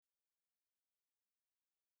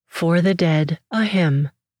For the Dead, a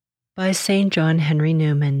Hymn by St. John Henry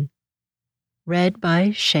Newman. Read by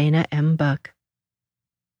Shana M. Buck.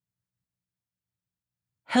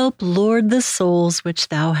 Help, Lord, the souls which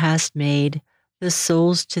thou hast made, the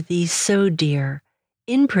souls to thee so dear,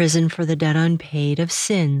 in prison for the debt unpaid of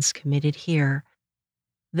sins committed here.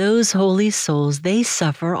 Those holy souls they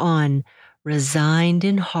suffer on, resigned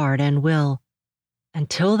in heart and will,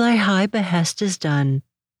 until thy high behest is done,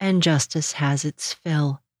 and justice has its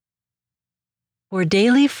fill. For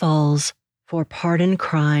daily falls, for pardoned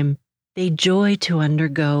crime, they joy to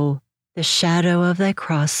undergo the shadow of thy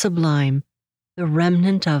cross sublime, the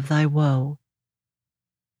remnant of thy woe.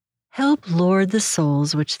 Help, Lord, the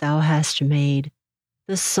souls which thou hast made,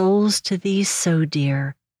 the souls to thee so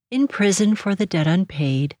dear, in prison for the debt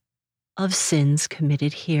unpaid of sins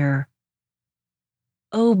committed here.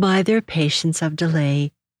 O, by their patience of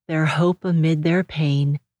delay, their hope amid their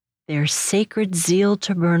pain, their sacred zeal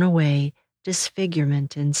to burn away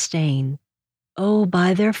disfigurement and stain. O,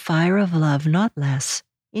 by their fire of love not less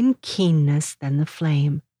in keenness than the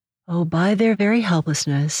flame. O, by their very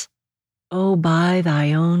helplessness. O, by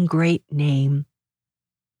thy own great name.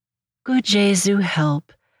 Good Jesu,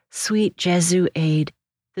 help, sweet Jesu, aid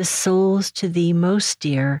the souls to thee most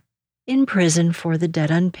dear, in prison for the debt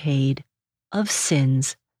unpaid of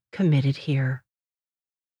sins committed here.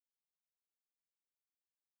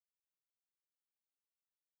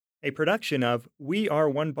 A production of We Are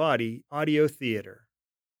One Body Audio Theater.